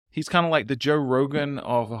He's kind of like the Joe Rogan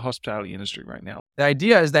of the hospitality industry right now. The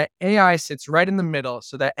idea is that AI sits right in the middle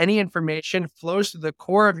so that any information flows to the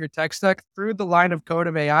core of your tech stack through the line of code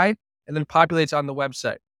of AI and then populates on the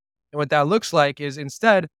website. And what that looks like is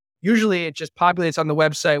instead, usually it just populates on the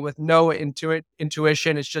website with no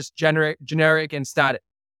intuition. It's just generic and static.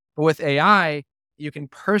 But with AI, you can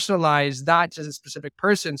personalize that to a specific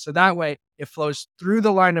person. So that way it flows through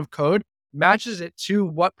the line of code, matches it to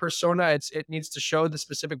what persona it needs to show the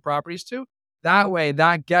specific properties to. That way,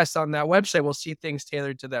 that guest on that website will see things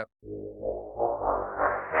tailored to them.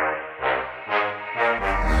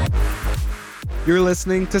 You're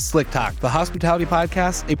listening to Slick Talk, the hospitality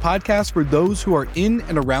podcast, a podcast for those who are in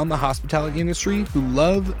and around the hospitality industry who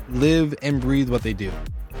love, live, and breathe what they do.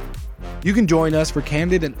 You can join us for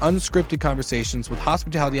candid and unscripted conversations with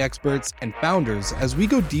hospitality experts and founders as we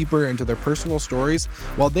go deeper into their personal stories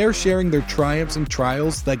while they're sharing their triumphs and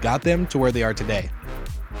trials that got them to where they are today.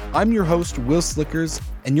 I'm your host, Will Slickers,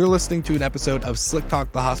 and you're listening to an episode of Slick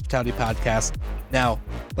Talk, the hospitality podcast. Now,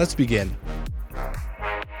 let's begin.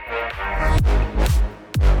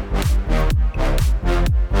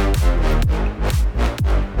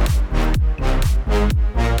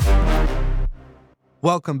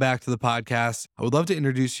 Welcome back to the podcast. I would love to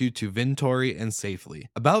introduce you to Vintory and Safely.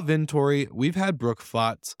 About Vintory, we've had Brooke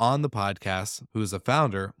Flotz on the podcast, who is a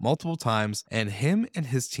founder, multiple times, and him and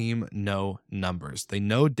his team know numbers. They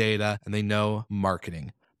know data and they know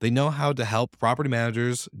marketing. They know how to help property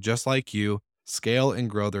managers just like you scale and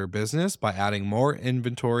grow their business by adding more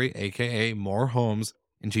inventory, aka more homes,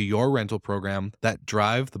 into your rental program that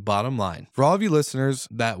drive the bottom line. For all of you listeners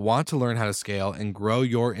that want to learn how to scale and grow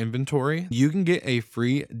your inventory, you can get a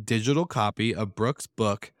free digital copy of Brooke's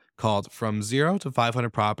book called From Zero to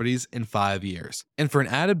 500 Properties in 5 Years. And for an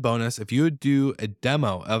added bonus, if you would do a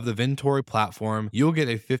demo of the Vintory platform, you'll get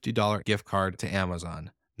a $50 gift card to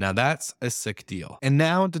Amazon. Now that's a sick deal. And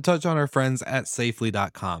now to touch on our friends at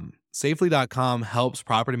Safely.com. Safely.com helps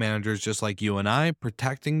property managers just like you and I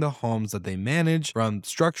protecting the homes that they manage from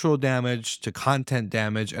structural damage to content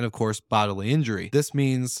damage and of course bodily injury. This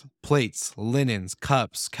means plates, linens,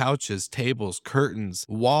 cups, couches, tables, curtains,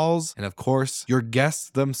 walls, and of course your guests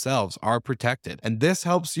themselves are protected. And this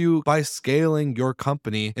helps you by scaling your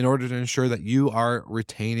company in order to ensure that you are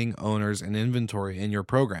retaining owners and inventory in your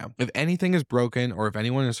program. If anything is broken or if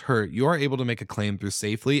anyone is hurt, you are able to make a claim through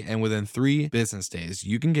Safely, and within 3 business days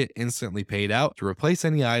you can get instantly paid out to replace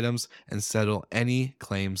any items and settle any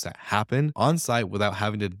claims that happen on site without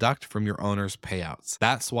having to deduct from your owner's payouts.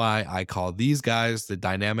 That's why I call these guys the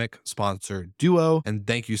dynamic sponsor duo. And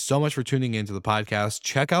thank you so much for tuning into the podcast.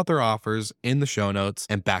 Check out their offers in the show notes,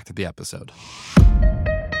 and back to the episode.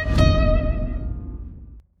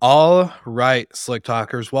 All right, Slick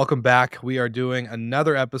Talkers, welcome back. We are doing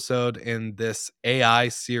another episode in this AI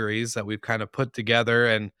series that we've kind of put together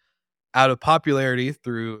and out of popularity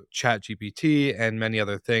through ChatGPT and many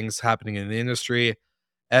other things happening in the industry.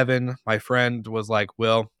 Evan, my friend, was like,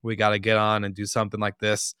 Will, we got to get on and do something like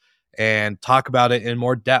this and talk about it in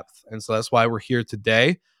more depth. And so that's why we're here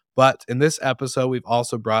today. But in this episode, we've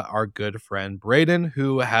also brought our good friend Braden,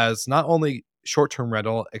 who has not only short-term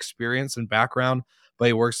rental experience and background, but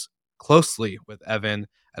he works closely with Evan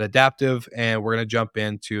at Adaptive. And we're going to jump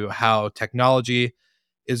into how technology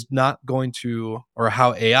is not going to, or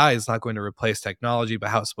how AI is not going to replace technology,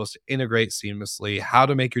 but how it's supposed to integrate seamlessly, how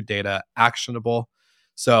to make your data actionable.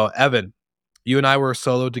 So, Evan, you and I were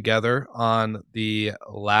soloed together on the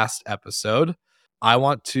last episode. I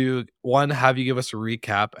want to, one, have you give us a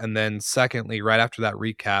recap. And then secondly, right after that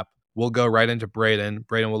recap, we'll go right into Braden.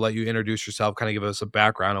 Braden, we'll let you introduce yourself, kind of give us a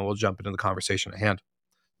background, and we'll jump into the conversation at hand.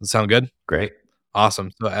 Does that sound good? Great.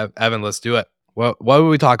 Awesome. So, Evan, let's do it. What did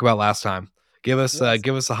we talk about last time? Give us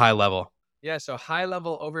a high level. Yeah, so high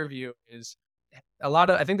level overview is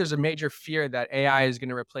I think there's a major fear that AI is going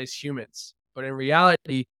to replace humans. But in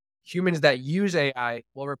reality, humans that use AI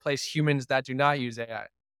will replace humans that do not use AI.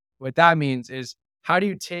 What that means is, how do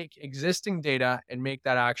you take existing data and make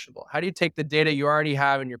that actionable? How do you take the data you already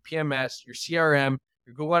have in your PMS, your CRM,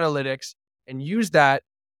 your Google Analytics, and use that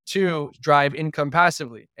to drive income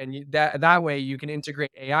passively? And that way you can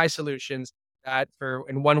integrate AI solutions that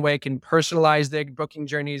in one way can personalize the booking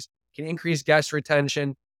journeys, can increase guest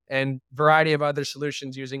retention, and variety of other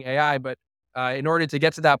solutions using AI. But in order to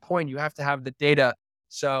get to that point, you have to have the data.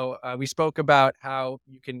 So we spoke about how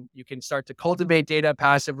you can start to cultivate data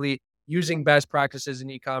passively using best practices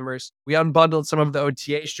in e-commerce. We unbundled some of the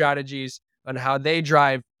OTA strategies on how they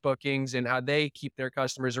drive bookings and how they keep their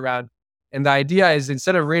customers around. And the idea is,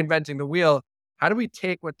 instead of reinventing the wheel, how do we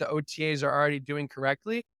take what the OTAs are already doing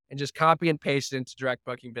correctly and just copy and paste it into direct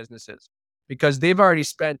booking businesses? because they've already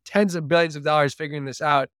spent tens of billions of dollars figuring this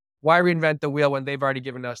out. Why reinvent the wheel when they've already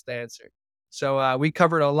given us the answer? So we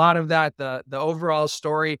covered a lot of that, the overall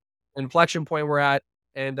story, inflection point we're at.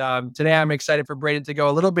 And today I'm excited for Braden to go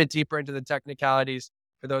a little bit deeper into the technicalities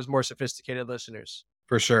for those more sophisticated listeners.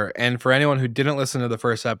 For sure. And for anyone who didn't listen to the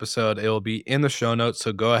first episode, it will be in the show notes.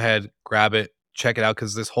 So go ahead, grab it, check it out,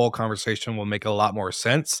 because this whole conversation will make a lot more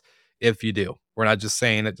sense if you do. We're not just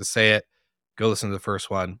saying it to say it. Go listen to the first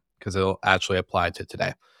one because it'll actually apply to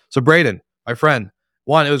today. So Braden, my friend,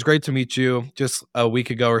 one, it was great to meet you just a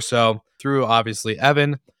week ago or so through obviously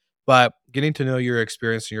Evan, but getting to know your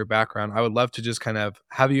experience and your background, I would love to just kind of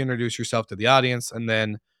have you introduce yourself to the audience, and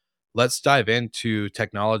then let's dive into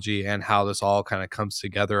technology and how this all kind of comes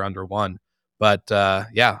together under one. But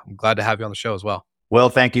yeah, I'm glad to have you on the show as well. Well,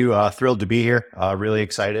 thank you. Thrilled to be here. Really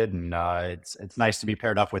excited. And it's nice to be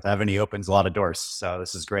paired up with Evan. He opens a lot of doors. So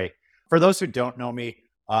this is great. For those who don't know me,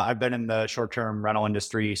 I've been in the short-term rental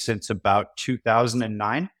industry since about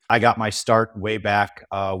 2009. I got my start way back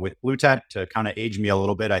with Blue Tent. To kind of age me a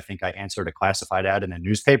little bit, I think I answered a classified ad in a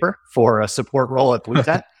newspaper for a support role at Blue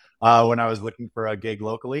Tent when I was looking for a gig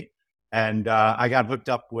locally. And I got hooked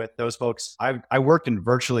up with those folks. I worked in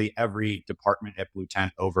virtually every department at Blue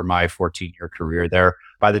Tent over my 14-year career there.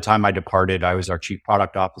 By the time I departed, I was our chief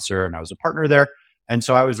product officer and I was a partner there. And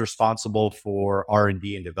so I was responsible for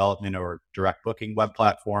R&D and development or direct booking web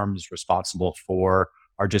platforms, responsible for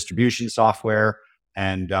our distribution software.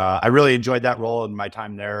 And I really enjoyed that role in my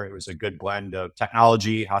time there. It was a good blend of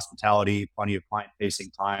technology, hospitality, plenty of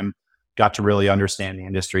client-facing time. Got to really understand the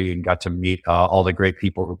industry and got to meet all the great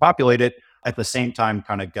people who populate it. At the same time,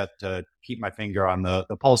 kind of got to keep my finger on the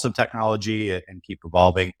pulse of technology and keep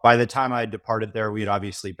evolving. By the time I departed there, we had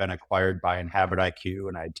obviously been acquired by Inhabit IQ,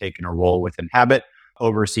 and I had taken a role with Inhabit,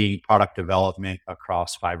 overseeing product development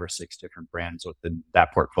across 5 or 6 different brands within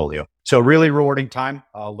that portfolio. So really rewarding time,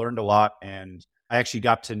 learned a lot. And I actually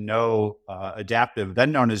got to know Adaptive,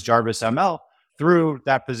 then known as Jarvis ML, through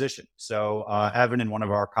that position. So Evan and one of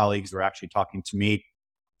our colleagues were actually talking to me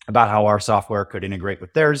about how our software could integrate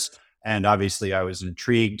with theirs. And obviously I was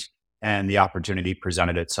intrigued and the opportunity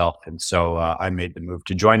presented itself. And so I made the move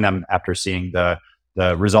to join them after seeing the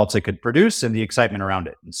results it could produce and the excitement around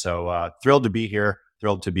it. And so thrilled to be here,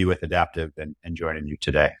 thrilled to be with Adaptive and joining you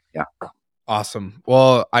today. Yeah. Awesome.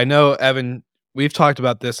 Well, I know, Evan, we've talked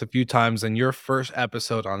about this a few times in your first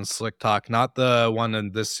episode on Slick Talk, not the one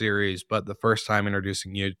in this series, but the first time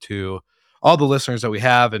introducing you to all the listeners that we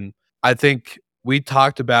have. And I think we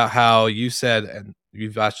talked about how you said, and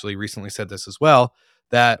you've actually recently said this as well,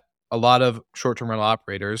 that a lot of short-term rental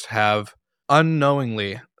operators have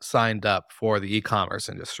unknowingly signed up for the e-commerce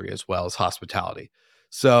industry as well as hospitality.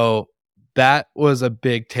 So that was a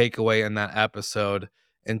big takeaway in that episode.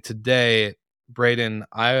 And today, Braden,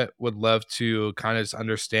 I would love to kind of just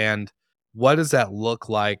understand, what does that look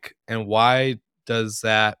like and why does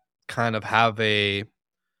that kind of have a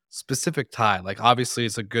specific tie? Like, obviously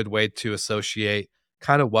it's a good way to associate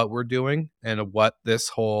kind of what we're doing and what this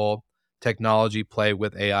whole technology play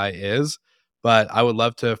with AI is. But I would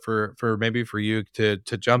love to, for maybe for you to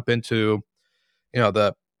jump into,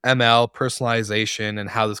 the ML personalization and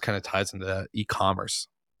how this kind of ties into e-commerce.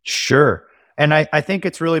 Sure. And I think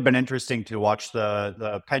it's really been interesting to watch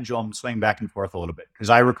the pendulum swing back and forth a little bit,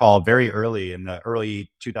 because I recall very early in the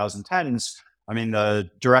early 2010s, I mean,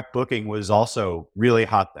 the direct booking was also really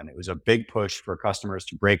hot then. It was a big push for customers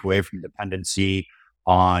to break away from dependency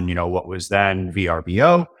on, what was then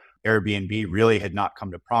VRBO. Airbnb really had not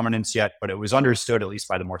come to prominence yet, but it was understood, at least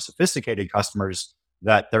by the more sophisticated customers,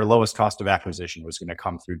 that their lowest cost of acquisition was going to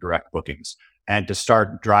come through direct bookings. And to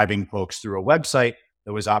start driving folks through a website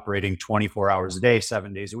that was operating 24 hours a day,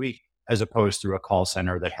 7 days a week, as opposed to a call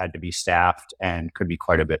center that had to be staffed and could be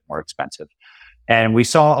quite a bit more expensive. And we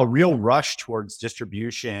saw a real rush towards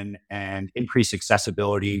distribution and increased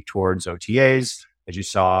accessibility towards OTAs, as you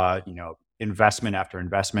saw, investment after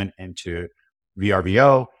investment into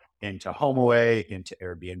VRBO, into HomeAway, into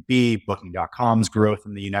Airbnb, Booking.com's growth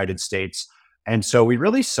in the United States. And so we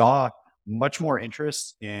really saw much more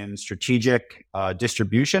interest in strategic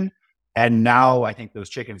distribution. And now I think those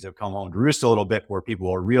chickens have come home to roost a little bit, where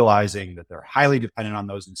people are realizing that they're highly dependent on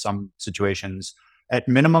those in some situations. At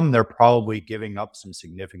minimum, they're probably giving up some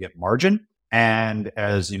significant margin. And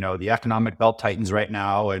as the economic belt tightens right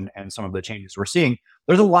now and some of the changes we're seeing,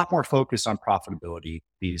 there's a lot more focus on profitability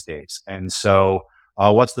these days. And so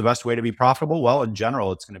what's the best way to be profitable? Well, in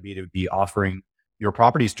general, it's going to be offering your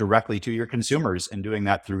properties directly to your consumers and doing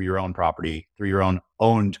that through your own property, through your own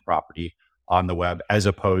owned property on the web, as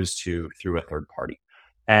opposed to through a third party.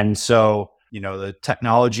 And so The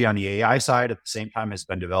technology on the AI side at the same time has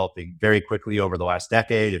been developing very quickly over the last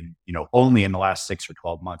decade. And, only in the last 6 or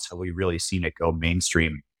 12 months have we really seen it go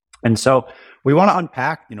mainstream. And so we want to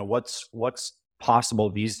unpack, what's possible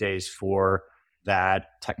these days for that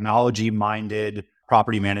technology-minded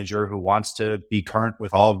property manager who wants to be current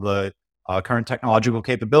with all of the current technological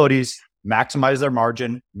capabilities, maximize their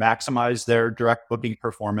margin, maximize their direct booking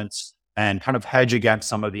performance, and kind of hedge against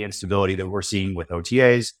some of the instability that we're seeing with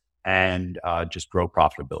OTAs and just grow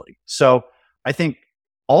profitability. So I think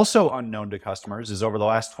also unknown to customers is over the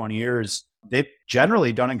last 20 years, they've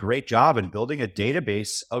generally done a great job in building a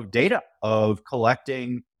database of data, of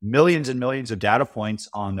collecting millions and millions of data points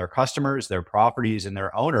on their customers, their properties, and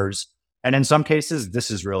their owners. And in some cases,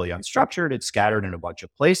 this is really unstructured. It's scattered in a bunch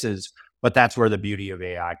of places, but that's where the beauty of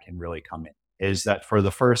AI can really come in, is that for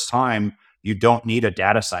the first time, you don't need a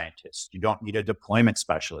data scientist. You don't need a deployment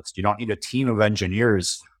specialist. You don't need a team of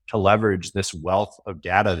engineers to leverage this wealth of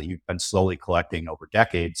data that you've been slowly collecting over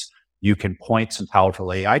decades. You can point some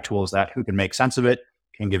powerful AI tools that who can make sense of it,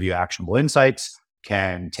 can give you actionable insights,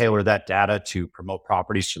 can tailor that data to promote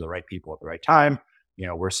properties to the right people at the right time.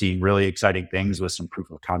 We're seeing really exciting things with some proof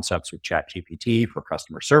of concepts with ChatGPT for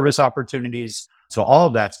customer service opportunities. So all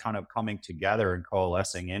of that's kind of coming together and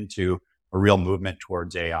coalescing into a real movement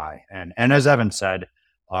towards AI. And as Evan said,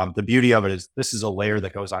 the beauty of it is this is a layer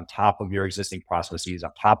that goes on top of your existing processes,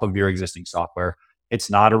 on top of your existing software. It's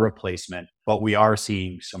not a replacement, but we are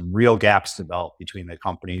seeing some real gaps develop between the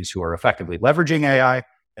companies who are effectively leveraging AI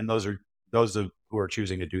and those who are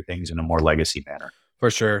choosing to do things in a more legacy manner. For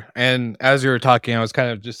sure. And as you were talking, I was kind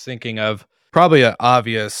of just thinking of probably an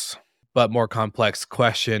obvious but more complex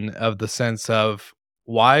question of the sense of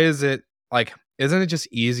why is it like, isn't it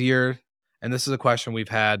just easier? And this is a question we've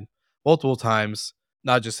had multiple times,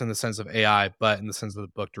 not just in the sense of AI, but in the sense of the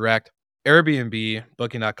Book Direct. Airbnb,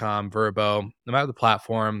 Booking.com, Vrbo, no matter the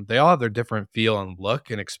platform, they all have their different feel and look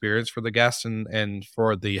and experience for the guest and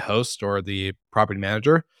for the host or the property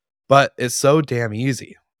manager, but it's so damn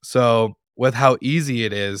easy. So with how easy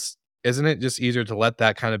it is, isn't it just easier to let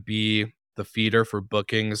that kind of be the feeder for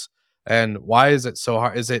bookings? And why is it so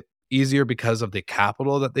hard? Is it easier because of the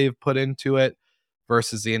capital that they've put into it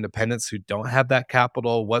versus the independents who don't have that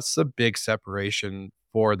capital? What's the big separation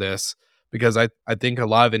for this? Because I think a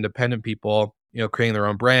lot of independent people, creating their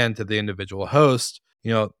own brand to the individual host,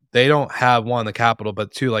 they don't have one, the capital,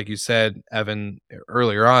 but two, like you said, Evan,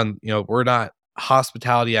 earlier on, we're not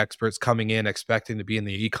hospitality experts coming in expecting to be in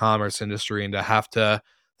the e-commerce industry and to have to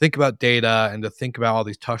think about data and to think about all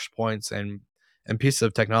these touch points and pieces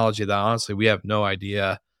of technology that honestly we have no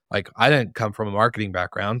idea. Like I didn't come from a marketing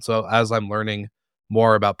background. So as I'm learning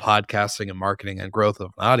more about podcasting and marketing and growth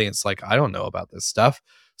of an audience, like I don't know about this stuff.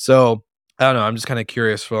 So I don't know. I'm just kind of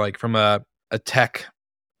curious for like from a tech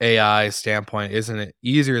AI standpoint, isn't it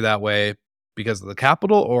easier that way because of the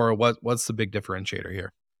capital, or what's the big differentiator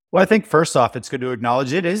here? Well, I think first off, it's good to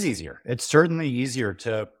acknowledge it is easier. It's certainly easier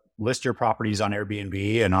to list your properties on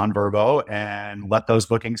Airbnb and on Vrbo and let those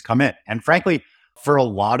bookings come in. And frankly, for a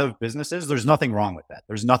lot of businesses, there's nothing wrong with that.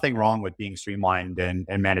 There's nothing wrong with being streamlined and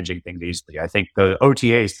managing things easily. I think the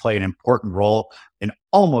OTAs play an important role in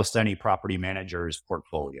almost any property manager's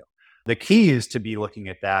portfolio. The key is to be looking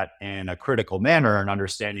at that in a critical manner and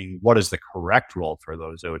understanding what is the correct role for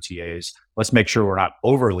those OTAs. Let's make sure we're not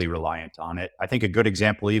overly reliant on it. I think a good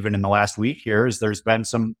example, even in the last week here, is there's been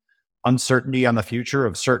some uncertainty on the future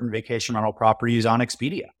of certain vacation rental properties on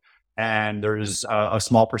Expedia. And there's a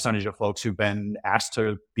small percentage of folks who've been asked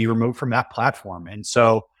to be removed from that platform. And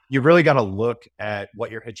so you've really got to look at what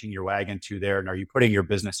you're hitching your wagon to there. And are you putting your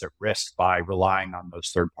business at risk by relying on those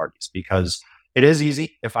third parties? Because it is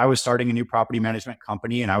easy. If I was starting a new property management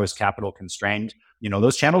company and I was capital constrained,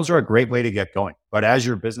 those channels are a great way to get going. But as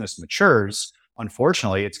your business matures,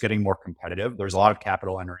 unfortunately, it's getting more competitive. There's a lot of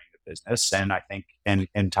capital entering the business. And I think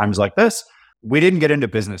in times like this, we didn't get into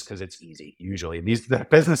business because it's easy. Usually the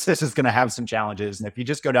businesses is going to have some challenges. And if you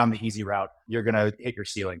just go down the easy route, you're going to hit your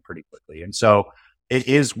ceiling pretty quickly. And so it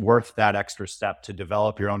is worth that extra step to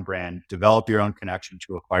develop your own brand, develop your own connection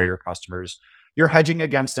to acquire your customers. You're hedging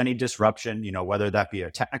against any disruption, whether that be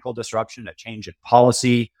a technical disruption, a change in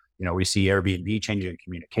policy. We see Airbnb changing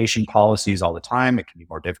communication policies all the time. It can be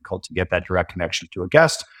more difficult to get that direct connection to a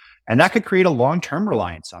guest. And that could create a long-term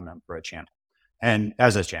reliance on them for a channel and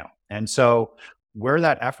as a channel. And so where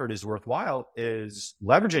that effort is worthwhile is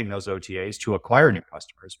leveraging those OTAs to acquire new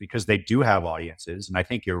customers because they do have audiences. And I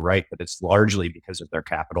think you're right that it's largely because of their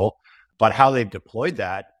capital, but how they've deployed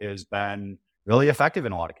that has been really effective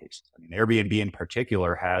in a lot of cases. I mean, Airbnb in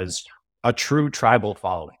particular has a true tribal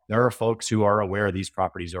following. There are folks who are aware these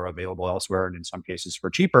properties are available elsewhere and in some cases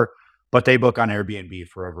for cheaper, but they book on Airbnb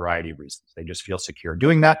for a variety of reasons. They just feel secure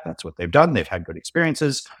doing that. That's what they've done. They've had good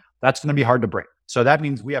experiences. That's going to be hard to break. So that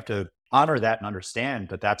means we have to honor that and understand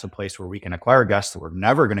that that's a place where we can acquire guests that we're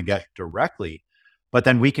never going to get directly, but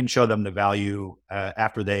then we can show them the value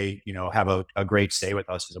after they, have a great stay with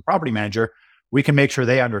us as a property manager. We can make sure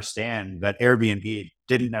they understand that Airbnb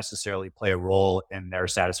didn't necessarily play a role in their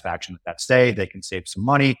satisfaction with that stay. They can save some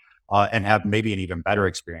money and have maybe an even better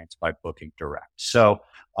experience by booking direct. So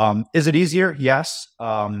is it easier? Yes.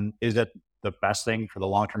 Is it the best thing for the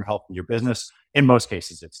long-term health of your business? In most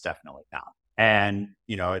cases, it's definitely not. And,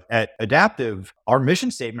 at Adaptive, our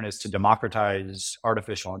mission statement is to democratize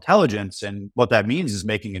artificial intelligence. And what that means is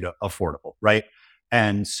making it affordable, right?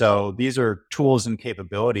 And so these are tools and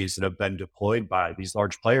capabilities that have been deployed by these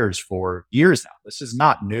large players for years now. This is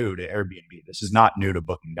not new to Airbnb. This is not new to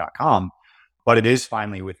Booking.com, but it is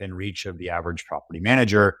finally within reach of the average property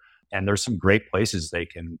manager. And there's some great places they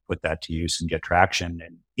can put that to use and get traction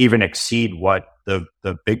and even exceed what the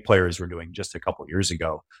big players were doing just a couple of years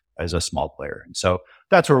ago as a small player. And so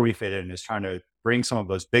that's where we fit in, is trying to bring some of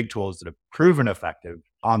those big tools that have proven effective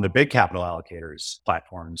on the big capital allocators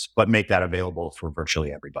platforms, but make that available for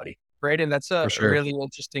virtually everybody. Braden, that's a sure. really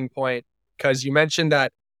interesting point, because you mentioned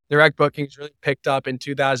that direct bookings really picked up in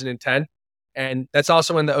 2010. And that's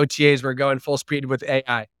also when the OTAs were going full speed with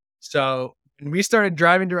AI. So when we started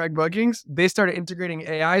driving direct bookings, they started integrating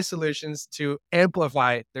AI solutions to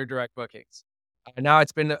amplify their direct bookings. Now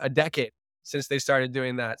it's been a decade since they started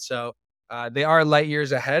doing that. So they are light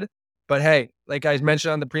years ahead. But hey, like I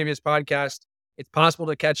mentioned on the previous podcast, it's possible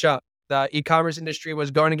to catch up. The e-commerce industry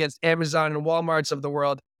was going against Amazon and Walmarts of the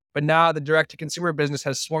world, but now the direct-to-consumer business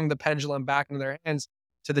has swung the pendulum back into their hands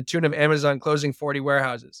to the tune of Amazon closing 40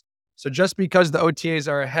 warehouses. So just because the OTAs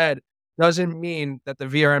are ahead doesn't mean that the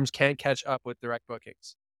VRMs can't catch up with direct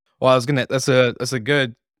bookings. Well, that's a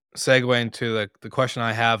good segue into the question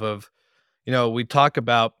I have of, we talk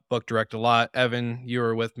about Book Direct a lot. Evan, you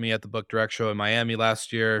were with me at the Book Direct show in Miami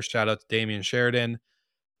last year. Shout out to Damian Sheridan.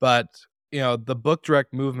 But, the Book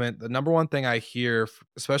Direct movement, the number one thing I hear,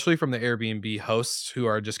 especially from the Airbnb hosts who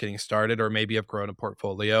are just getting started or maybe have grown a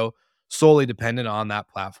portfolio solely dependent on that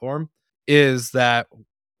platform, is that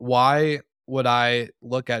why would I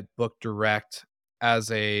look at Book Direct as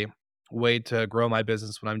a way to grow my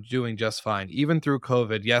business when I'm doing just fine? Even through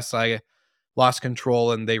COVID, yes, I lost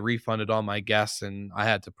control and they refunded all my guests and I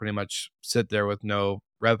had to pretty much sit there with no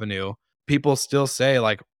revenue. People still say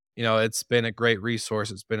it's been a great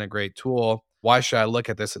resource. It's been a great tool. Why should I look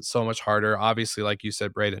at this? It's so much harder. Obviously, like you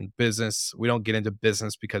said, Braden, business, we don't get into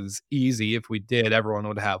business because it's easy. If we did, everyone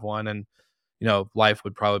would have one. And, life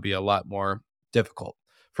would probably be a lot more difficult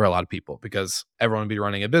for a lot of people because everyone would be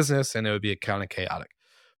running a business and it would be kind of chaotic.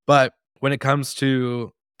 But when it comes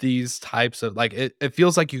to these types of it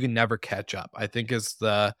feels like you can never catch up, I think is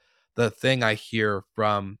the thing I hear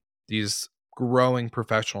from these growing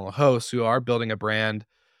professional hosts who are building a brand.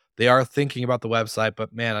 They are thinking about the website,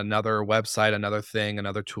 but man, another website, another thing,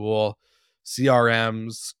 another tool,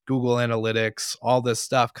 CRMs, Google Analytics, all this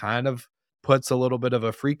stuff kind of puts a little bit of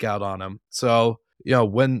a freak out on them. So,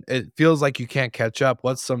 when it feels like you can't catch up,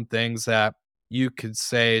 what's some things that you could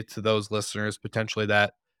say to those listeners potentially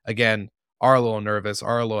that, again, are a little nervous,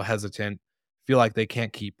 are a little hesitant, feel like they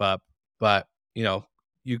can't keep up, but,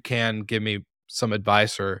 you can give me some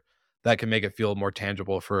advice or that can make it feel more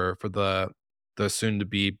tangible for the soon to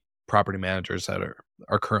be property managers that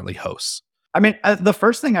are currently hosts? I mean, the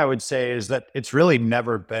first thing I would say is that it's really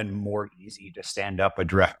never been more easy to stand up a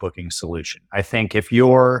direct booking solution. I think if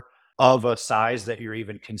you're of a size that you're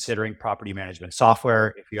even considering property management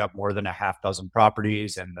software, if you have more than a half dozen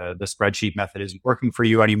properties and the spreadsheet method isn't working for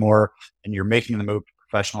you anymore, and you're making the move to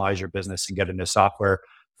professionalize your business and get into software,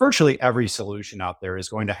 virtually every solution out there is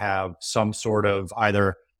going to have some sort of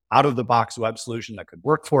either out of the box web solution that could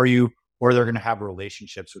work for you, or they're going to have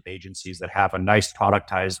relationships with agencies that have a nice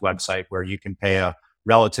productized website where you can pay a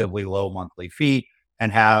relatively low monthly fee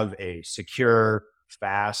and have a secure,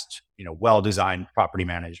 fast, well-designed property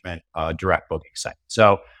management direct booking site.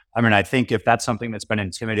 So, I think if that's something that's been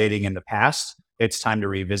intimidating in the past, it's time to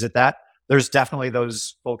revisit that. There's definitely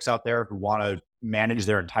those folks out there who want to manage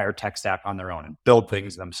their entire tech stack on their own and build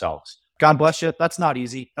things themselves. God bless you. That's not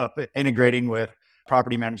easy. Integrating with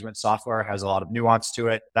property management software has a lot of nuance to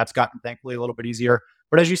it. That's gotten thankfully a little bit easier.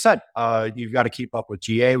 But as you said, you've got to keep up with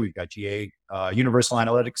GA. We've got GA Universal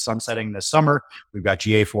Analytics sunsetting this summer. We've got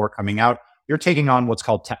GA4 coming out. You're taking on what's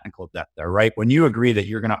called technical debt there, right? When you agree that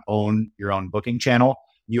you're going to own your own booking channel,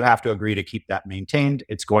 you have to agree to keep that maintained.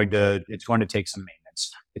 It's going to take some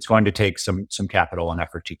maintenance. It's going to take some capital and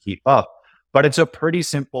effort to keep up. But it's a pretty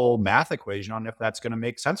simple math equation on if that's going to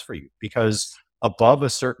make sense for you, because above a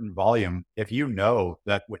certain volume, if you know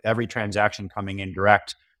that with every transaction coming in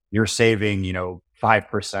direct, you're saving,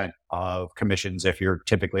 5% of commissions if you're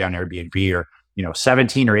typically on Airbnb, or,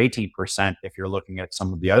 17 or 18% if you're looking at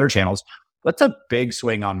some of the other channels, that's a big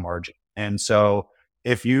swing on margin. And so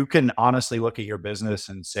if you can honestly look at your business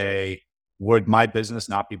and say, would my business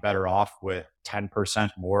not be better off with 10%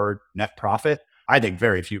 more net profit? I think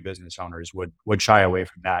very few business owners would shy away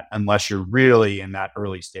from that unless you're really in that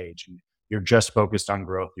early stage and you're just focused on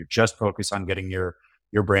growth. You're just focused on getting your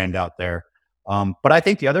brand out there. But I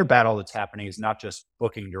think the other battle that's happening is not just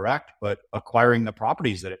booking direct, but acquiring the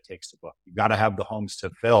properties that it takes to book. You've got to have the homes to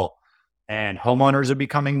fill. And homeowners are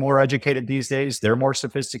becoming more educated these days. They're more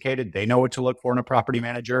sophisticated. They know what to look for in a property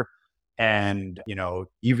manager. And,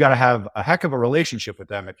 you've got to have a heck of a relationship with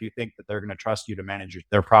them if you think that they're going to trust you to manage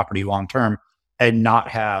their property long term and not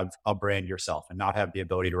have a brand yourself and not have the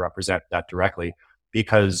ability to represent that directly.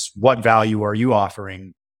 Because what value are you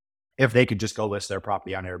offering if they could just go list their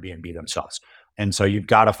property on Airbnb themselves? And so you've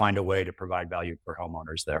got to find a way to provide value for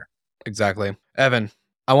homeowners there. Exactly. Evan,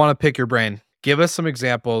 I want to pick your brain. Give us some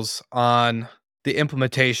examples on the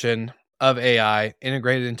implementation of AI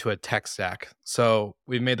integrated into a tech stack. So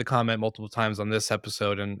we've made the comment multiple times on this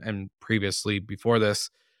episode and previously before this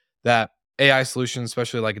that AI solutions,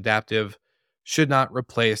 especially like Adaptive, should not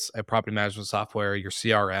replace a property management software, your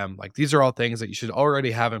CRM. Like these are all things that you should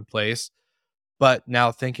already have in place, but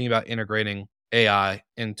now thinking about integrating AI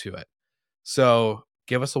into it. So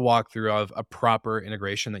give us a walkthrough of a proper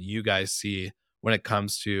integration that you guys see when it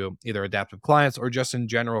comes to either Adaptive clients or just in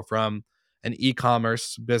general from an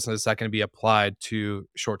e-commerce business that can be applied to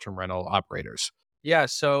short-term rental operators. Yeah.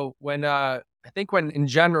 So I think when in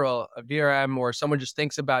general, a VRM or someone just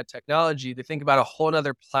thinks about technology, they think about a whole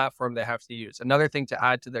other platform they have to use, another thing to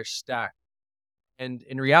add to their stack. And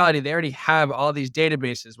in reality, they already have all these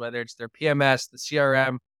databases, whether it's their PMS, the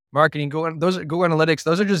CRM, marketing, Google Analytics.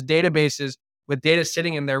 Those are just databases with data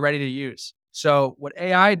sitting in there ready to use. So what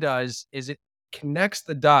AI does is it connects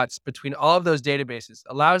the dots between all of those databases,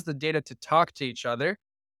 allows the data to talk to each other,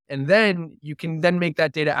 and then you can then make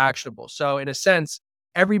that data actionable. So in a sense,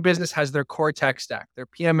 every business has their core tech stack, their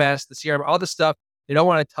PMS, the CRM, all the stuff they don't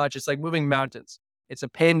want to touch. It's like moving mountains. It's a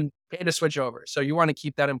pain to switch over. So you want to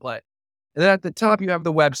keep that in play. And then at the top, you have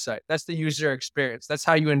the website. That's the user experience. That's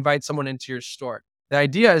how you invite someone into your store. The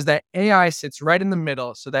idea is that AI sits right in the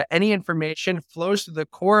middle so that any information flows to the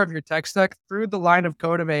core of your tech stack through the line of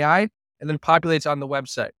code of AI and then populates on the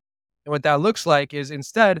website. And what that looks like is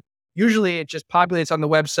instead, usually it just populates on the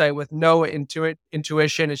website with no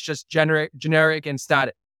intuition. It's just generic and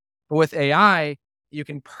static. But with AI, you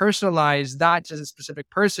can personalize that to a specific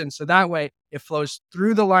person. So that way it flows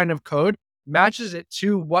through the line of code, matches it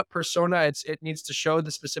to what persona it needs to show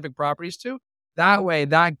the specific properties to. That way,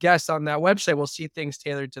 that guest on that website will see things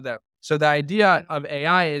tailored to them. So the idea of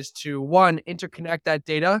AI is to, one, interconnect that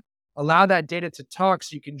data, allow that data to talk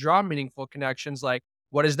so you can draw meaningful connections like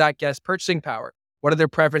what is that guest purchasing power? What are their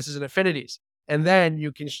preferences and affinities? And then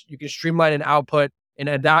you can streamline an output. In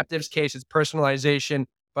Adaptive's case, it's personalization,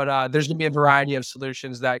 but there's going to be a variety of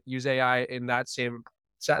solutions that use AI in that same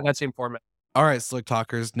format. All right, Slick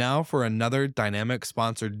Talkers, now for another dynamic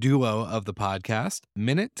sponsored duo of the podcast,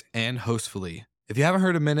 Minute and Hostfully. If you haven't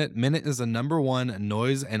heard of Minute, Minute is the #1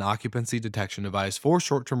 noise and occupancy detection device for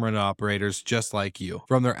short-term rental operators just like you.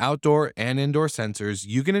 From their outdoor and indoor sensors,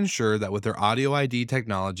 you can ensure that with their audio ID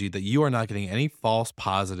technology that you are not getting any false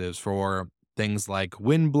positives for things like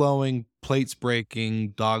wind blowing, plates breaking,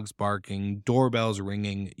 dogs barking, doorbells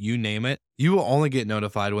ringing, you name it. You will only get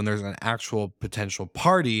notified when there's an actual potential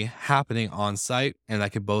party happening on site, and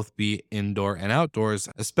that could both be indoor and outdoors,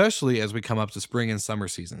 especially as we come up to spring and summer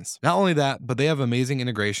seasons. Not only that, but they have amazing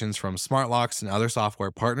integrations from smart locks and other software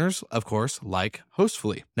partners, of course, like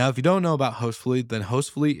Hostfully. Now, if you don't know about Hostfully, then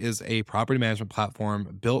Hostfully is a property management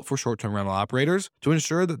platform built for short-term rental operators to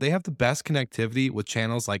ensure that they have the best connectivity with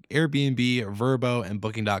channels like Airbnb, Vrbo, and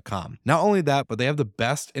Booking.com. Not only that, but they have the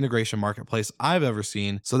best integration marketplace I've ever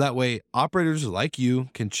seen, so that way operators like you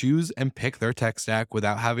can choose and pick their tech stack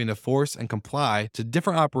without having to force and comply to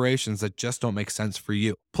different operations that just don't make sense for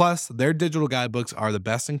you. Plus, their digital guidebooks are the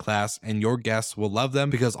best in class, and your guests will love them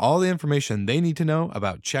because all the information they need to know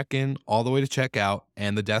about check-in all the way to check-out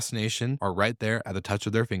and the destination are right there at the touch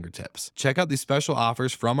of their fingertips. Check out these special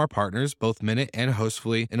offers from our partners, both Minute and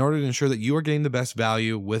Hostfully, in order to ensure that you are getting the best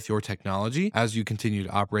value with your technology as you continue to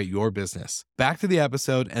operate your business. Back to the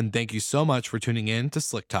episode, and thank you so much for tuning in to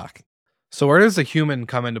Slick Talk. So where does the human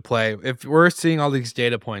come into play? If we're seeing all these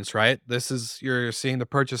data points, right? You're seeing the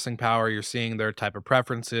purchasing power, you're seeing their type of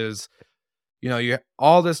preferences.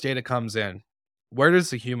 all this data comes in. Where does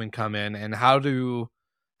the human come in, and how do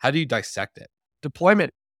you dissect it?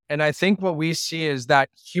 Deployment. And I think what we see is that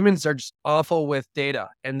humans are just awful with data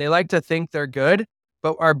and they like to think they're good,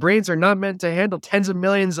 but our brains are not meant to handle tens of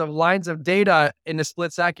millions of lines of data in a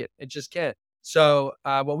split second. It just can't. So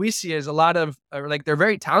what we see is a lot of they're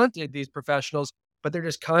very talented, these professionals, but they're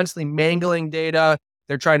just constantly mangling data.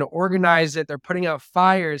 They're trying to organize it. They're putting out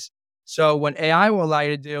fires. So what AI will allow you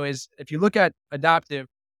to do is, if you look at Adaptive,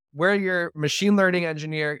 we're your machine learning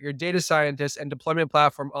engineer, your data scientist, and deployment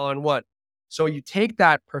platform all in one. So you take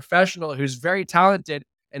that professional who's very talented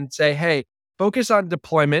and say, hey, focus on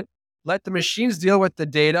deployment, let the machines deal with the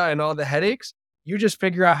data and all the headaches. You just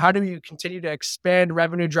figure out, how do you continue to expand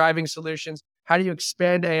revenue driving solutions? How do you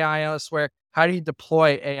expand AI elsewhere? How do you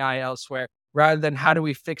deploy AI elsewhere? Rather than how do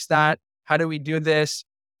we fix that? How do we do this?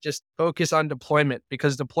 Just focus on deployment,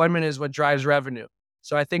 because deployment is what drives revenue.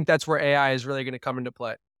 So I think that's where AI is really going to come into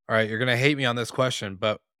play. All right, you're going to hate me on this question,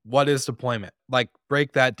 but what is deployment? Like,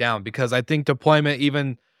 break that down, because I think deployment,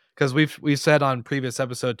 even because we've said on previous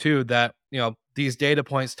episode too that these data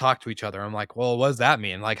points talk to each other. I'm like, well, what does that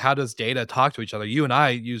mean? Like, how does data talk to each other? You and I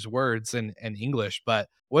use words in English, but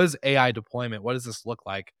what is AI deployment? What does this look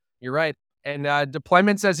like? You're right. And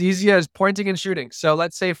deployment's as easy as pointing and shooting. So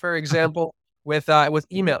let's say, for example, with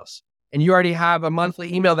emails, and you already have a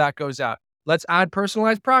monthly email that goes out. Let's add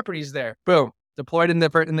personalized properties there. Boom, deployed in the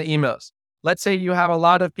emails. Let's say you have a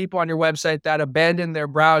lot of people on your website that abandon their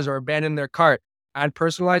browser or abandon their cart. Add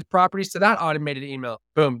personalized properties to that automated email.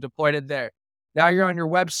 Boom, deployed it there. Now you're on your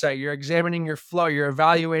website. You're examining your flow. You're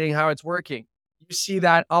evaluating how it's working. You see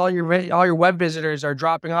that all your web visitors are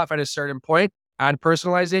dropping off at a certain point. Add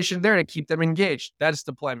personalization there to keep them engaged. That's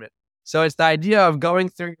deployment. So it's the idea of going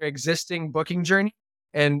through your existing booking journey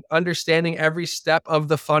and understanding every step of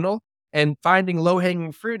the funnel and finding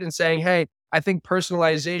low-hanging fruit and saying, hey, I think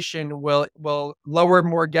personalization will lower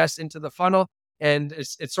more guests into the funnel. And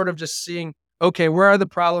it's sort of just seeing, okay, where are the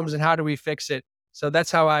problems and how do we fix it? So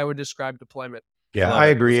that's how I would describe deployment. Yeah, I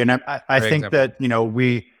agree. And I think that,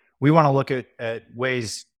 we want to look at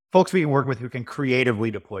ways folks we can work with who can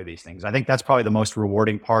creatively deploy these things. I think that's probably the most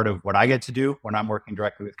rewarding part of what I get to do when I'm working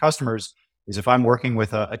directly with customers, is if I'm working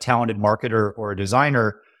with a talented marketer or a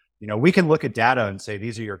designer, we can look at data and say,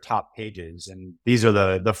 these are your top pages and these are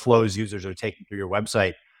the flows users are taking through your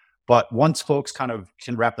website. But once folks kind of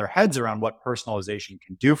can wrap their heads around what personalization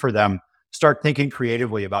can do for them, start thinking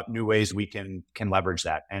creatively about new ways we can leverage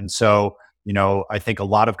that. And so, I think a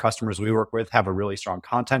lot of customers we work with have a really strong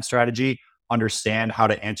content strategy, understand how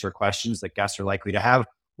to answer questions that guests are likely to have.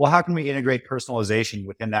 Well, how can we integrate personalization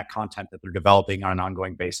within that content that they're developing on an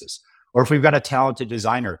ongoing basis? Or if we've got a talented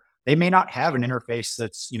designer, they may not have an interface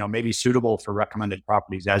that's, maybe suitable for recommended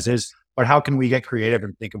properties as is, but how can we get creative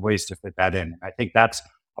and think of ways to fit that in? I think that's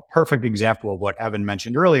a perfect example of what Evan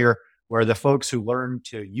mentioned earlier, where the folks who learn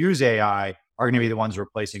to use AI are going to be the ones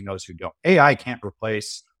replacing those who don't. AI can't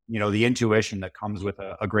replace, the intuition that comes with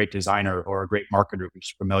a great designer or a great marketer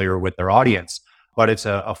who's familiar with their audience, but it's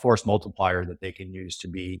a force multiplier that they can use to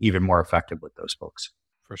be even more effective with those folks.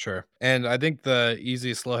 For sure. And I think the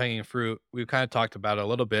easiest low hanging fruit, we've kind of talked about it a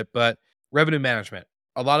little bit, but revenue management.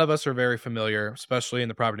 A lot of us are very familiar, especially in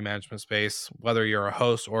the property management space, whether you're a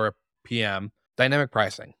host or a PM, dynamic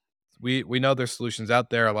pricing. We know there's solutions out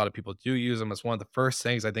there. A lot of people do use them. It's one of the first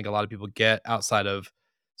things I think a lot of people get outside of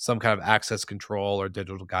some kind of access control or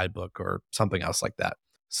digital guidebook or something else like that.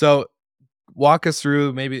 So walk us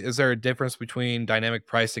through, maybe, is there a difference between dynamic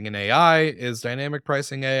pricing and AI? Is dynamic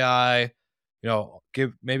pricing AI?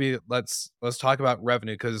 Let's talk about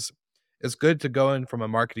revenue, because it's good to go in from a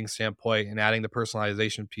marketing standpoint and adding the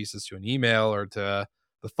personalization pieces to an email or to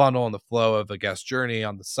the funnel and the flow of a guest journey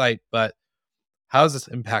on the site. But how does this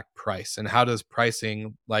impact price, and how does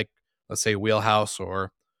pricing, like, let's say Wheelhouse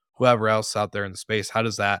or whoever else out there in the space, how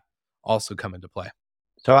does that also come into play?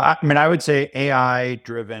 So, I would say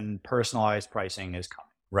AI-driven personalized pricing is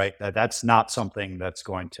coming, right? That's not something that's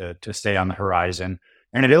going to stay on the horizon.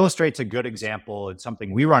 And it illustrates a good example. It's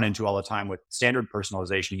something we run into all the time with standard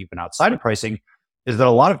personalization, even outside of pricing, is that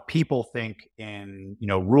a lot of people think in,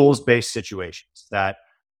 rules-based situations that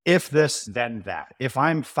if this, then that. If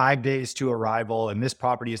I'm 5 days to arrival and this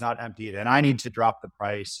property is not empty, then I need to drop the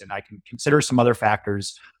price and I can consider some other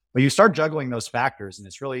factors. But you start juggling those factors, and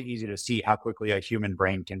it's really easy to see how quickly a human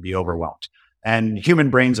brain can be overwhelmed. And human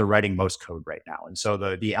brains are writing most code right now. And so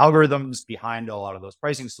the algorithms behind a lot of those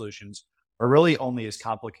pricing solutions are really only as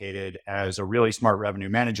complicated as a really smart revenue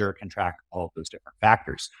manager can track all of those different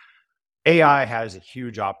factors. AI has a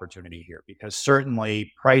huge opportunity here, because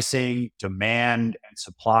certainly pricing, demand, and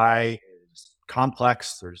supply is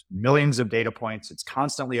complex. There's millions of data points. It's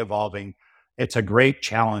constantly evolving. It's a great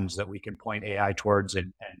challenge that we can point AI towards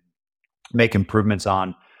and make improvements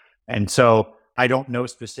on. And so I don't know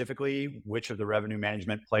specifically which of the revenue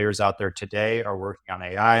management players out there today are working on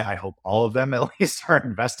AI. I hope all of them at least are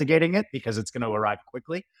investigating it because it's going to arrive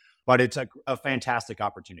quickly. But it's a fantastic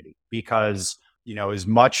opportunity because, as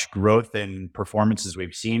much growth in performance as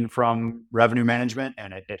we've seen from revenue management,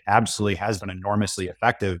 and it absolutely has been enormously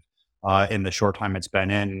effective in the short time it's been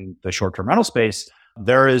in the short-term rental space,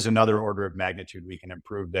 there is another order of magnitude we can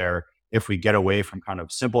improve there if we get away from kind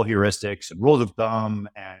of simple heuristics and rules of thumb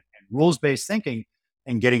and rules-based thinking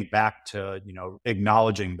and getting back to,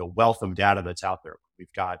 acknowledging the wealth of data that's out there.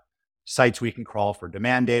 We've got sites we can crawl for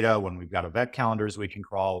demand data, when we've got event calendars we can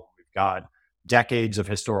crawl, we've got decades of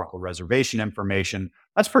historical reservation information.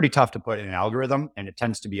 That's pretty tough to put in an algorithm, and it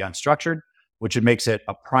tends to be unstructured, which makes it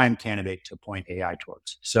a prime candidate to point AI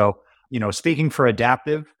towards. So, speaking for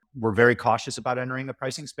Adaptive, we're very cautious about entering the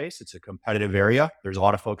pricing space. It's a competitive area. There's a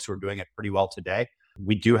lot of folks who are doing it pretty well today.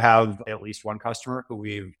 We do have at least one customer who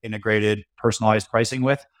we've integrated personalized pricing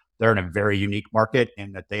with. They're in a very unique market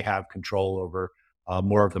in that they have control over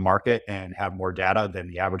more of the market and have more data than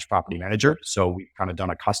the average property manager. So we've kind of done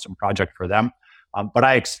a custom project for them. But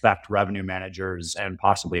I expect revenue managers and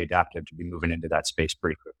possibly Adaptive to be moving into that space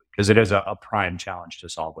pretty quickly because it is a prime challenge to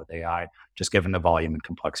solve with AI, just given the volume and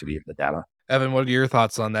complexity of the data. Evan, what are your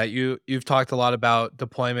thoughts on that? You've talked a lot about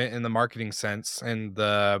deployment in the marketing sense and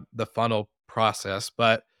the funnel process,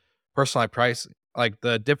 but personalized pricing, like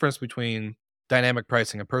the difference between dynamic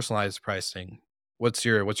pricing and personalized pricing. What's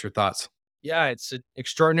your thoughts? Yeah, it's an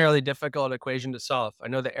extraordinarily difficult equation to solve. I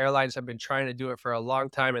know the airlines have been trying to do it for a long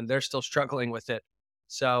time and they're still struggling with it.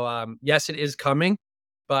 So yes, it is coming,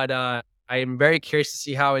 but I am very curious to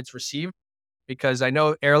see how it's received because I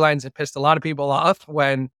know airlines have pissed a lot of people off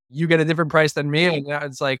when you get a different price than me. And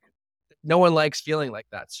it's like, no one likes feeling like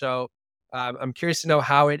that. So I'm curious to know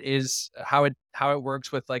how it is, how it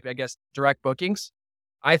works with like, I guess, direct bookings.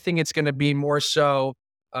 I think it's going to be more so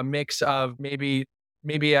a mix of maybe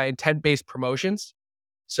intent-based promotions.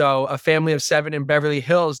 So a family of 7 in Beverly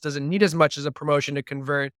Hills doesn't need as much as a promotion to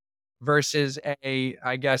convert versus a,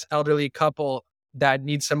 I guess, elderly couple that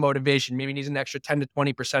needs some motivation, maybe needs an extra 10 to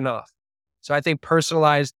 20% off. So I think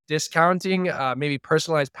personalized discounting, maybe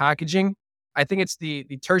personalized packaging. I think it's the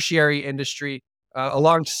tertiary industry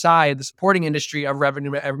alongside the supporting industry of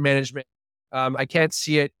revenue management. I can't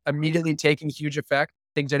see it immediately taking huge effect.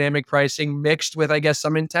 I think dynamic pricing mixed with, I guess,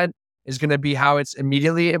 some intent is going to be how it's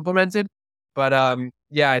immediately implemented. But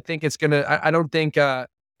yeah, I think it's going to, I don't think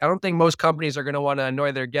most companies are going to want to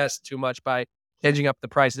annoy their guests too much by changing up the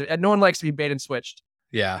price. And no one likes to be bait and switched.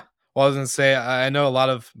 Yeah. Well, I was going to say, I know a lot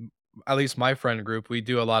of, at least my friend group, we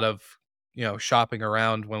do a lot of, shopping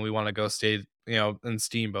around when we want to go stay, in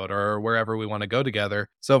Steamboat or wherever we want to go together.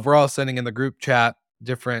 So if we're all sending in the group chat,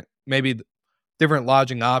 maybe different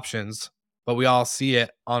lodging options, but we all see it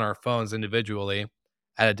on our phones individually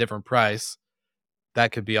at a different price,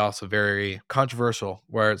 that could be also very controversial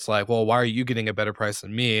where it's like, well, why are you getting a better price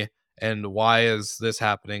than me? And why is this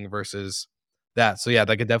happening versus that? So yeah,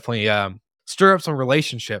 that could definitely stir up some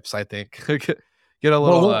relationships, I think. Get a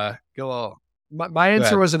little. My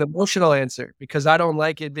answer was an emotional answer because I don't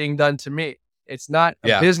like it being done to me. It's not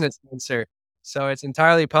a business answer. So it's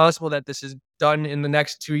entirely possible that this is done in the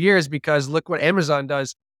next 2 years because look what Amazon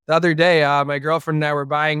does. The other day, my girlfriend and I were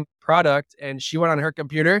buying product and she went on her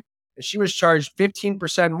computer and she was charged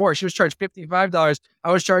 15% more. She was charged $55.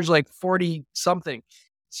 I was charged like 40 something.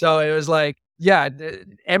 So it was like, yeah,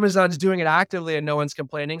 Amazon's doing it actively and no one's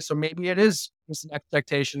complaining. So maybe it is just an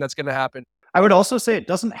expectation that's going to happen. I would also say it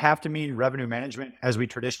doesn't have to mean revenue management as we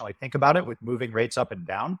traditionally think about it with moving rates up and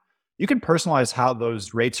down. You can personalize how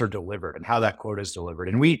those rates are delivered and how that quote is delivered.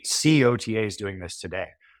 And we see OTAs doing this today.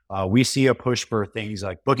 We see a push for things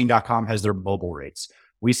like Booking.com has their mobile rates.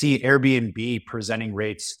 We see Airbnb presenting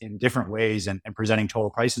rates in different ways and presenting total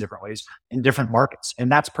price in different ways in different markets.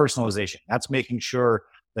 And that's personalization. That's making sure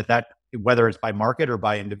that whether it's by market or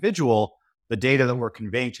by individual, the data that we're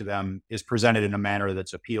conveying to them is presented in a manner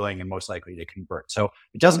that's appealing and most likely to convert. So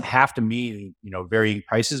it doesn't have to mean, varying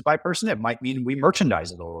prices by person. It might mean we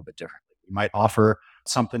merchandise it a little bit differently. We might offer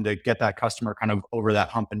something to get that customer kind of over that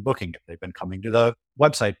hump in booking. If they've been coming to the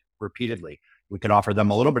website repeatedly, we could offer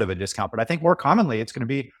them a little bit of a discount. But I think more commonly, it's going to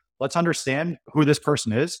be, let's understand who this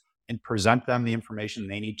person is and present them the information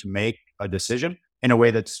they need to make a decision in a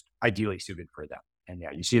way that's ideally suited for them. And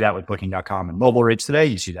yeah, you see that with Booking.com and mobile rates today.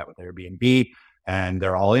 You see that with Airbnb, and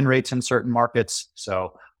they're all in rates in certain markets.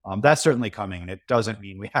 So that's certainly coming. And it doesn't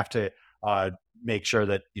mean we have to make sure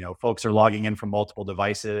that, folks are logging in from multiple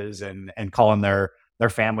devices and calling their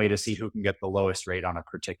family to see who can get the lowest rate on a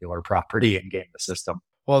particular property and game the system.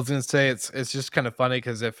 Well, I was gonna say it's just kind of funny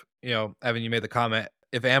because if Evan, you made the comment,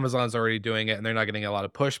 if Amazon's already doing it and they're not getting a lot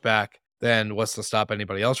of pushback, then what's to stop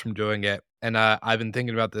anybody else from doing it? And I've been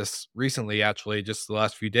thinking about this recently, actually, just the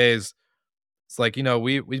last few days. It's like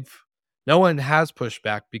we've no one has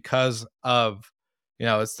pushback because of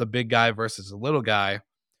it's the big guy versus the little guy.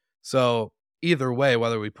 So either way,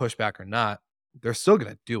 whether we push back or not, they're still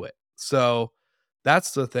gonna do it. So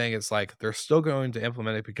that's the thing. It's like they're still going to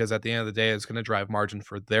implement it because at the end of the day, it's going to drive margin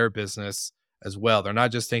for their business as well. They're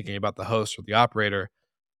not just thinking about the host or the operator.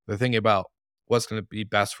 They're thinking about what's going to be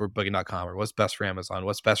best for Booking.com or what's best for Amazon,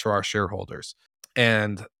 what's best for our shareholders.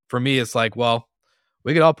 And for me, it's like, well,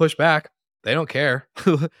 we could all push back. They don't care.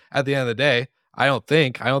 At the end of the day, I don't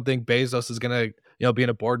think Bezos is going to, be in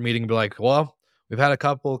a board meeting and be like, well, we've had a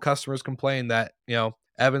couple of customers complain that,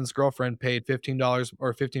 Evan's girlfriend paid $15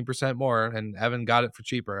 or 15% more and Evan got it for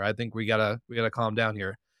cheaper. I think we gotta calm down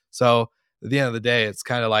here. So at the end of the day, it's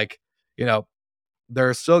kind of like,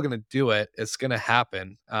 they're still going to do it. It's going to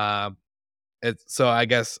happen. So I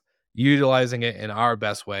guess utilizing it in our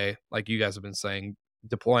best way, like you guys have been saying,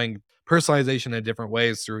 deploying personalization in different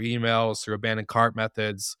ways through emails, through abandoned cart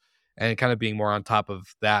methods, and kind of being more on top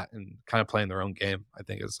of that and kind of playing their own game, I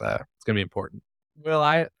think is it's going to be important. Well,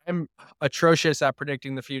 I'm atrocious at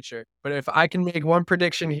predicting the future, but if I can make one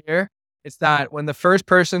prediction here, it's that when the first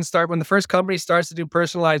company starts to do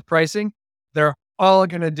personalized pricing, they're all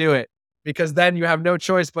going to do it because then you have no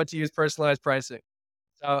choice but to use personalized pricing.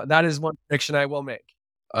 So that is one prediction I will make.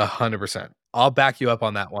 100%. I'll back you up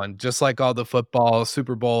on that one. Just like all the football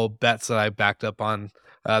Super Bowl bets that I backed up on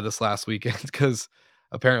this last weekend, because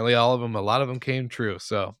apparently a lot of them came true.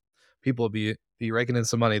 So people will be raking in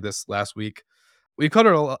some money this last week. We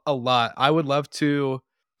covered a lot. I would love to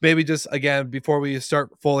maybe just, again, before we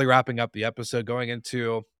start fully wrapping up the episode, going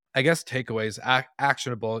into, I guess, takeaways,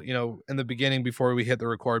 actionable. In the beginning, before we hit the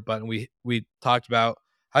record button, we talked about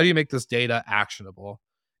how do you make this data actionable?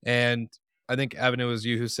 And I think, Evan, it was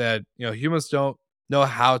you who said, humans don't know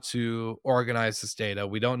how to organize this data.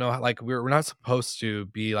 We don't know, we're not supposed to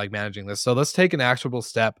be like managing this. So let's take an actionable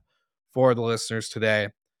step for the listeners today.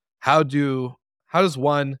 How does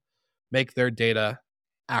one make their data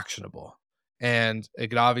actionable? And it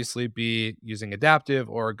could obviously be using Adaptive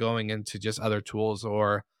or going into just other tools,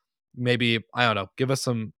 or maybe, I don't know, give us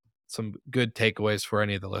some good takeaways for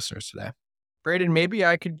any of the listeners today. Braden, maybe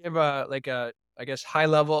I could give a high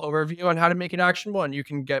level overview on how to make it actionable and you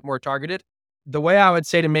can get more targeted. The way I would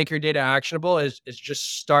say to make your data actionable is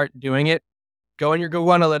just start doing it. Go in your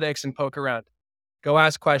Google Analytics and poke around. Go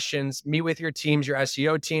ask questions, meet with your teams, your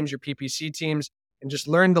SEO teams, your PPC teams, and just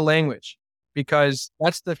learn the language, because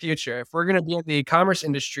that's the future. If we're going to be in the e-commerce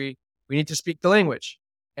industry, we need to speak the language.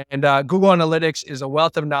 And Google Analytics is a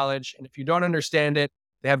wealth of knowledge. And if you don't understand it,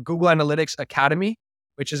 they have Google Analytics Academy,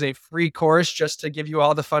 which is a free course just to give you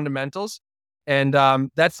all the fundamentals. And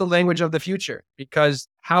that's the language of the future, because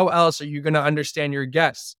how else are you going to understand your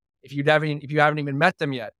guests if you haven't even met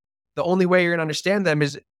them yet? The only way you're going to understand them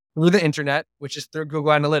is through the internet, which is through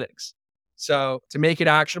Google Analytics. So to make it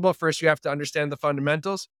actionable, first you have to understand the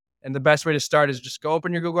fundamentals. And the best way to start is just go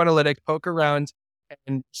open your Google Analytics, poke around,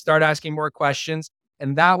 and start asking more questions.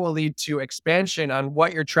 And that will lead to expansion on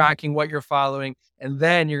what you're tracking, what you're following. And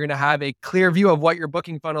then you're going to have a clear view of what your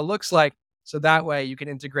booking funnel looks like. So that way you can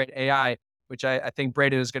integrate AI, which I think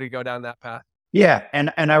Braden is going to go down that path. Yeah.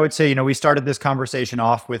 And I would say, we started this conversation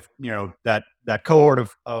off with, that cohort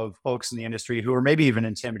of folks in the industry who are maybe even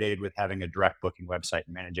intimidated with having a direct booking website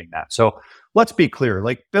and managing that. So let's be clear,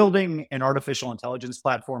 like building an artificial intelligence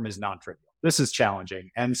platform is non-trivial. This is challenging.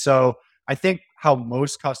 And so I think how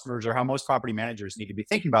most customers or how most property managers need to be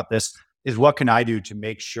thinking about this is, what can I do to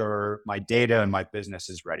make sure my data and my business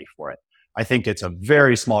is ready for it? I think it's a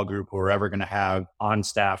very small group who are ever going to have on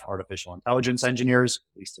staff artificial intelligence engineers,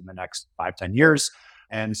 at least in the next 5-10 years.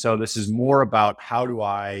 And so this is more about how do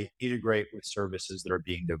I integrate with services that are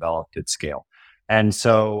being developed at scale. And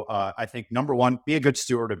so I think number one, be a good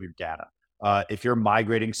steward of your data. If you're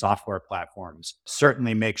migrating software platforms,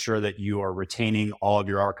 certainly make sure that you are retaining all of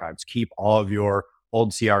your archives. Keep all of your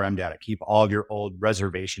old CRM data, keep all of your old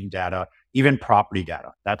reservation data, even property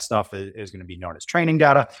data. That stuff is going to be known as training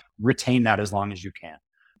data. Retain that as long as you can.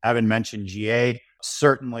 Evan mentioned GA.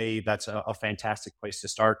 Certainly, that's a fantastic place to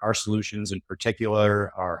start. Our solutions in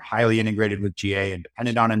particular are highly integrated with GA and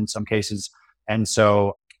dependent on it in some cases. And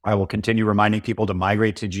so I will continue reminding people to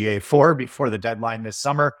migrate to GA4 before the deadline this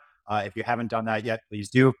summer. If you haven't done that yet, please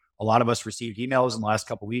do. A lot of us received emails in the last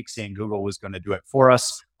couple of weeks saying Google was going to do it for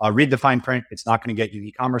us. Read the fine print. It's not going to get you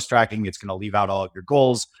e-commerce tracking. It's going to leave out all of your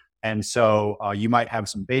goals. And so you might have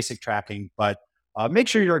some basic tracking, but make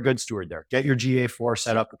sure you're a good steward there. Get your GA4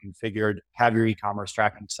 set up and configured, have your e-commerce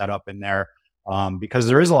tracking set up in there, because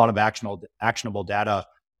there is a lot of actionable data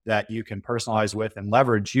that you can personalize with and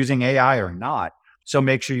leverage using AI or not. So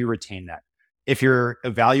make sure you retain that. If you're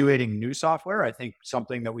evaluating new software, I think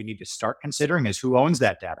something that we need to start considering is who owns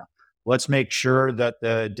that data. Let's make sure that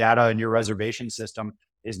the data in your reservation system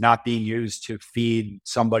is not being used to feed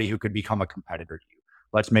somebody who could become a competitor to you.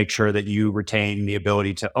 Let's make sure that you retain the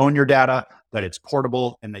ability to own your data, that it's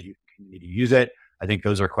portable, and that you can continue to use it. I think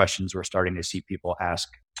those are questions we're starting to see people ask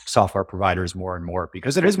software providers more and more,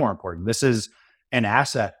 because it is more important. This is an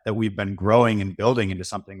asset that we've been growing and building into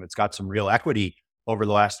something that's got some real equity over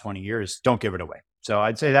the last 20 years. Don't give it away. So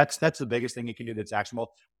I'd say that's the biggest thing you can do that's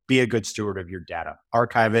actionable. Be a good steward of your data.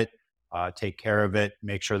 Archive it, take care of it,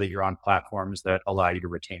 make sure that you're on platforms that allow you to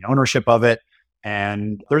retain ownership of it.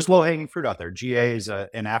 And there's low-hanging fruit out there. GA is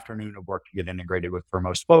an afternoon of work to get integrated with for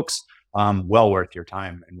most folks. Well worth your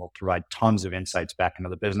time, and will provide tons of insights back into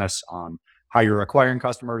the business on how you're acquiring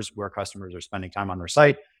customers, where customers are spending time on their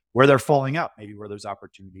site, where they're falling out, maybe where there's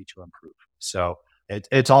opportunity to improve. So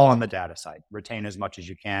it's all on the data side. Retain as much as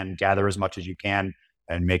you can, gather as much as you can,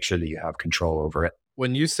 and make sure that you have control over it.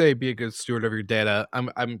 When you say be a good steward of your data,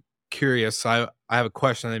 I'm curious. I have a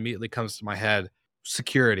question that immediately comes to my head.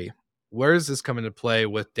 Security. Where does this come into play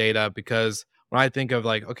with data? Because when I think of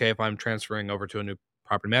like, okay, if I'm transferring over to a new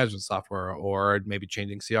property management software or maybe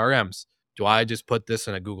changing CRMs, do I just put this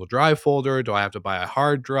in a Google Drive folder? Do I have to buy a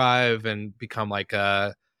hard drive and become like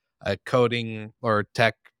a coding or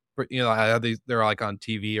tech? I have these, they're like on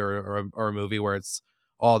TV or a movie where it's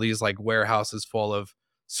all these like warehouses full of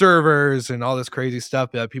servers and all this crazy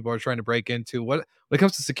stuff that people are trying to break into. When it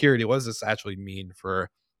comes to security, what does this actually mean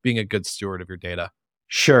for being a good steward of your data?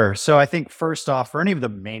 Sure. So I think first off, for any of the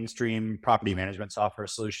mainstream property management software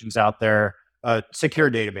solutions out there,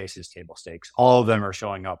 secure database is table stakes. All of them are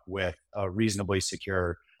showing up with reasonably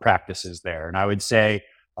secure practices there. And I would say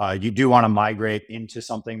you do want to migrate into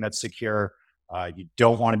something that's secure. You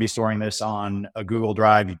don't want to be storing this on a Google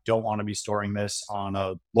Drive. You don't want to be storing this on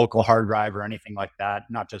a local hard drive or anything like that,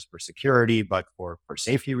 not just for security, but for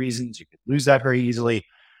safety reasons. You could lose that very easily.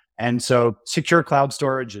 And so secure cloud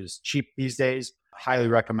storage is cheap these days. Highly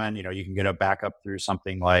recommend, you can get a backup through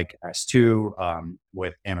something like S2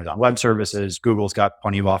 with Amazon Web Services. Google's got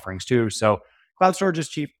plenty of offerings too. So cloud storage is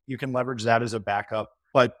cheap. You can leverage that as a backup.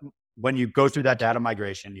 But when you go through that data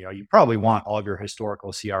migration, you probably want all of your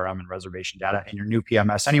historical CRM and reservation data in your new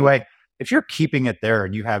PMS anyway. If you're keeping it there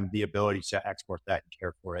and you have the ability to export that and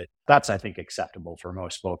care for it, that's, I think, acceptable for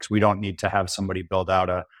most folks. We don't need to have somebody build out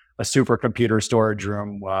a supercomputer storage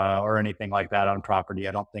room or anything like that on property.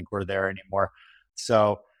 I don't think we're there anymore.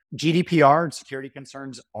 So GDPR and security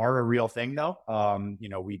concerns are a real thing, though.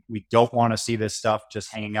 We don't want to see this stuff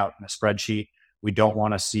just hanging out in a spreadsheet. We don't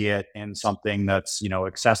want to see it in something that's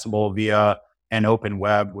accessible via an open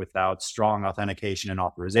web without strong authentication and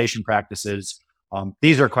authorization practices.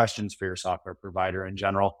 These are questions for your software provider in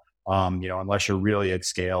general. Unless you're really at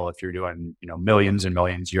scale, if you're doing millions and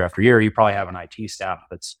millions year after year, you probably have an IT staff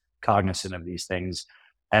that's cognizant of these things.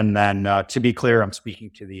 And then to be clear, I'm speaking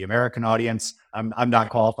to the American audience. I'm not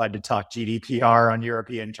qualified to talk GDPR on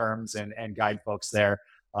European terms and guide folks there.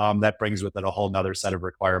 That brings with it a whole nother set of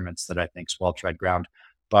requirements that I think is well tread ground.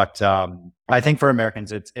 But I think for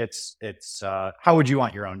Americans, it's how would you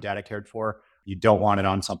want your own data cared for? You don't want it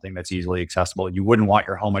on something that's easily accessible. You wouldn't want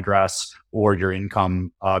your home address or your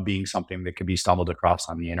income being something that could be stumbled across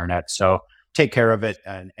on the internet. So take care of it.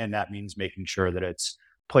 And that means making sure that it's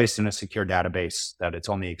placed in a secure database, that it's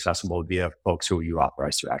only accessible via folks who you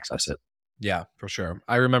authorize to access it. Yeah, for sure.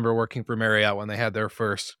 I remember working for Marriott when they had their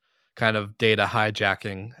first kind of data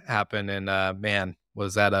hijacking happen. And man,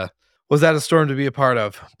 was that a storm to be a part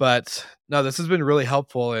of. But no, this has been really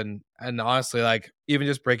helpful. And honestly, like even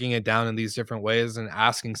just breaking it down in these different ways and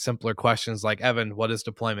asking simpler questions like, Evan, what does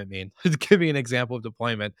deployment mean? Give me an example of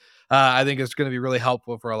deployment. I think it's going to be really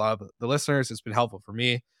helpful for a lot of the listeners. It's been helpful for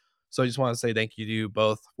me. So I just want to say thank you to you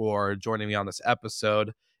both for joining me on this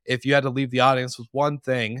episode. If you had to leave the audience with one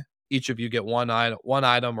thing, each of you get one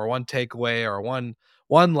item or one takeaway or one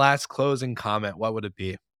last closing comment, what would it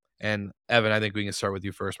be? And Evan, I think we can start with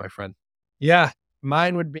you first, my friend. Yeah,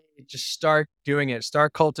 mine would be just start doing it.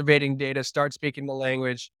 Start cultivating data. Start speaking the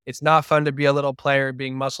language. It's not fun to be a little player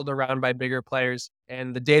being muscled around by bigger players.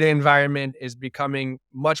 And the data environment is becoming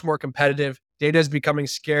much more competitive. Data is becoming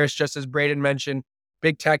scarce, just as Braden mentioned.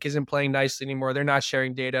 Big tech isn't playing nicely anymore. They're not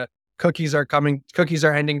sharing data. Cookies are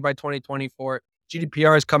ending by 2024.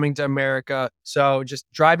 GDPR is coming to America. So just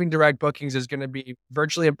driving direct bookings is going to be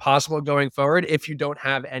virtually impossible going forward if you don't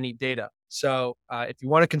have any data. So if you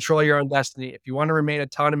want to control your own destiny, if you want to remain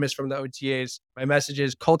autonomous from the OTAs, my message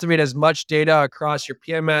is cultivate as much data across your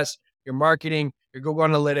PMS, your marketing, your Google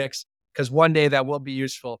Analytics, because one day that will be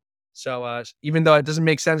useful. So even though it doesn't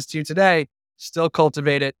make sense to you today, still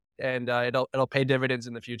cultivate it, and it'll pay dividends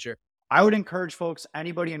in the future. I would encourage folks,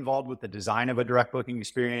 anybody involved with the design of a direct booking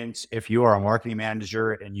experience, if you are a marketing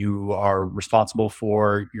manager and you are responsible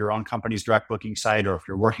for your own company's direct booking site, or if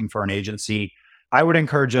you're working for an agency, I would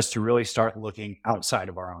encourage us to really start looking outside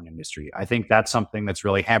of our own industry. I think that's something that's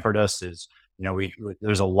really hampered us is,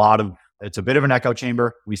 it's a bit of an echo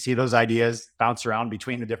chamber. We see those ideas bounce around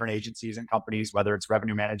between the different agencies and companies, whether it's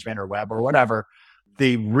revenue management or web or whatever.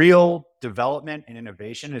 The real development and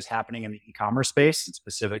innovation is happening in the e-commerce space, and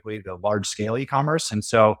specifically the large scale e-commerce. And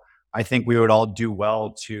so I think we would all do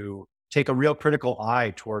well to take a real critical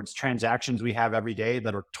eye towards transactions we have every day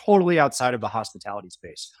that are totally outside of the hospitality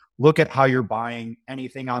space. Look at how you're buying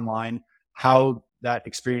anything online, how that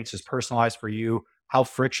experience is personalized for you, how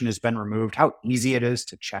friction has been removed, how easy it is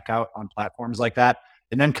to check out on platforms like that,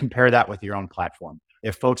 and then compare that with your own platform.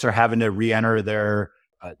 If folks are having to re-enter their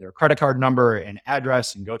credit card number and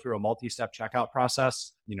address and go through a multi-step checkout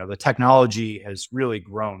process, the technology has really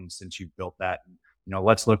grown since you've built that.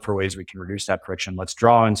 Let's look for ways we can reduce that friction. Let's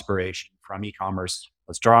draw inspiration from e-commerce.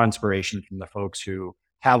 Let's draw inspiration from the folks who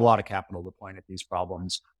have a lot of capital to point at these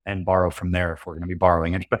problems and borrow from there if we're going to be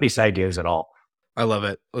borrowing anybody's ideas at all. I love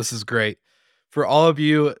it. This is great. For all of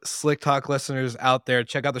you Slick Talk listeners out there,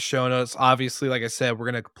 check out the show notes. Obviously, like I said, we're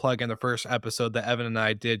going to plug in the first episode that Evan and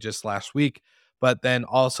I did just last week. But then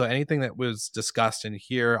also anything that was discussed in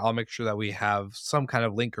here, I'll make sure that we have some kind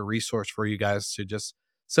of link or resource for you guys to just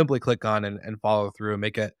simply click on and follow through and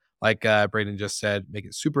make it, like Braden just said, make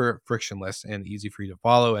it super frictionless and easy for you to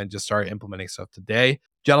follow and just start implementing stuff today.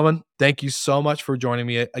 Gentlemen, thank you so much for joining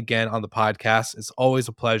me again on the podcast. It's always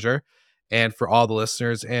a pleasure. And for all the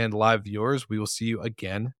listeners and live viewers, we will see you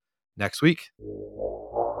again next week.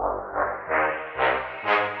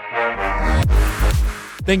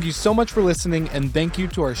 Thank you so much for listening, and thank you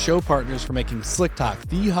to our show partners for making Slick Talk,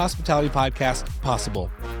 the hospitality podcast,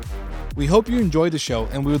 possible. We hope you enjoyed the show,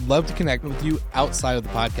 and we would love to connect with you outside of the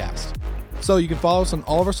podcast. So you can follow us on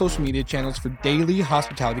all of our social media channels for daily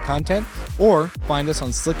hospitality content, or find us on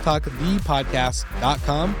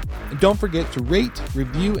slicktalkthepodcast.com. And don't forget to rate,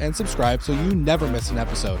 review, and subscribe so you never miss an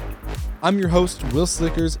episode. I'm your host, Will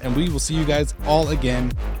Slickers, and we will see you guys all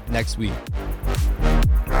again next week.